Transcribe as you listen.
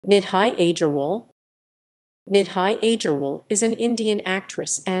Nidhhi Agerwal. Nidhhi Agerwal is an Indian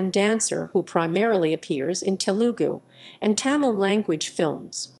actress and dancer who primarily appears in Telugu and Tamil-language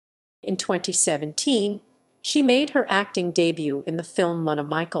films. In 2017, she made her acting debut in the film Munna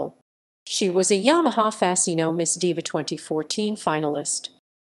Michael. She was a Yamaha Fascino Miss Diva 2014 finalist.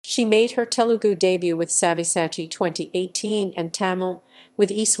 She made her Telugu debut with Savyasachi 2018 and Tamil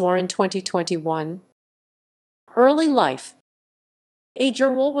with Eeswaran 2021. Early life.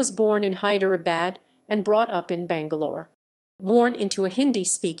 Agerwal was born in Hyderabad and brought up in Bangalore. Born into a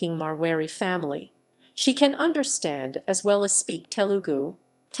Hindi-speaking Marwari family, she can understand as well as speak Telugu,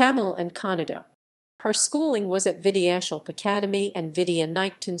 Tamil and Kannada. Her schooling was at Vidyashilp Academy and Vidya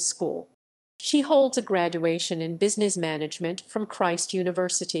Niketan School. She holds a graduation in business management from Christ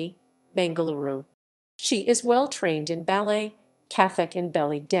University, Bengaluru. She is well trained in ballet, Kathak and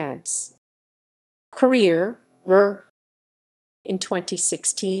belly dance. Career. In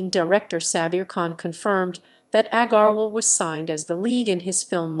 2016, director Sabir Khan confirmed that Agarwal was signed as the lead in his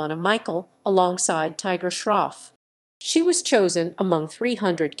film Munna Michael alongside Tiger Shroff. She was chosen among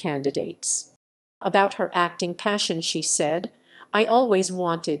 300 candidates. About her acting passion, she said, "I always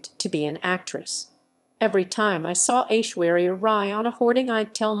wanted to be an actress. Every time I saw Aishwarya Rai on a hoarding,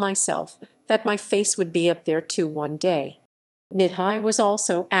 I'd tell myself that my face would be up there too one day." Nidhhi was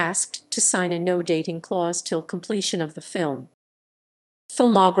also asked to sign a no-dating clause till completion of the film.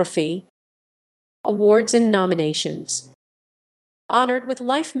 Filmography. Awards and nominations. Honored with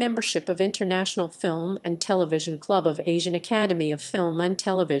life membership of International Film and Television Club of Asian Academy of Film and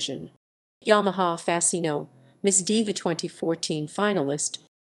Television. Yamaha Fascino Miss Diva 2014 finalist.